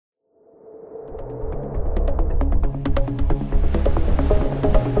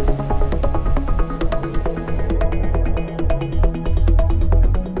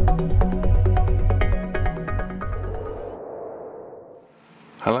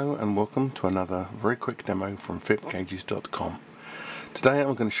Hello and welcome to another very quick demo from fitgauges.com. Today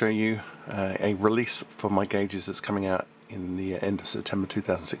I'm going to show you a release for my gauges that's coming out in the end of September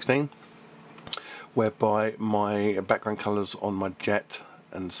 2016, whereby my background colours on my jet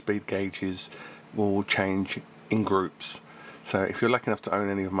and speed gauges will change in groups. So if you're lucky enough to own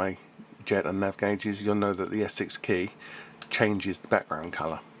any of my jet and nav gauges, you'll know that the S6 key changes the background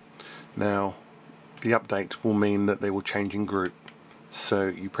colour. Now the update will mean that they will change in group. So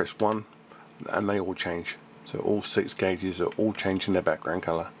you press 1 and they all change. So all 6 gauges are all changing their background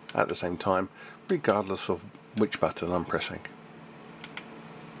colour at the same time, regardless of which button I'm pressing.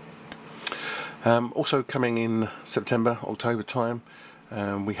 Also coming in September, October time,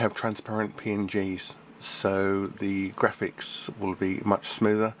 we have transparent PNGs. So the graphics will be much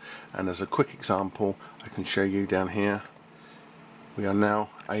smoother, and as a quick example I can show you down here, we are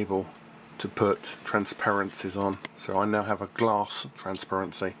now able to put transparencies on. So I now have a glass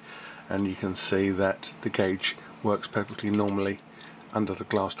transparency, and you can see that the gauge works perfectly normally under the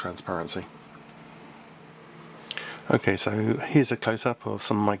glass transparency. Okay, so here's a close-up of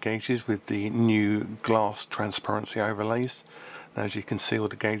some of my gauges with the new glass transparency overlays. Now, as you can see, all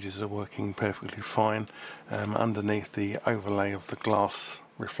the gauges are working perfectly fine underneath the overlay of the glass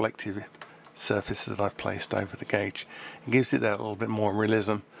reflective surface that I've placed over the gauge. It gives it that little bit more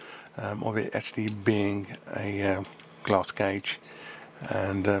realism of it actually being a glass gauge,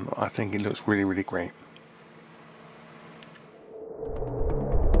 and I think it looks really great.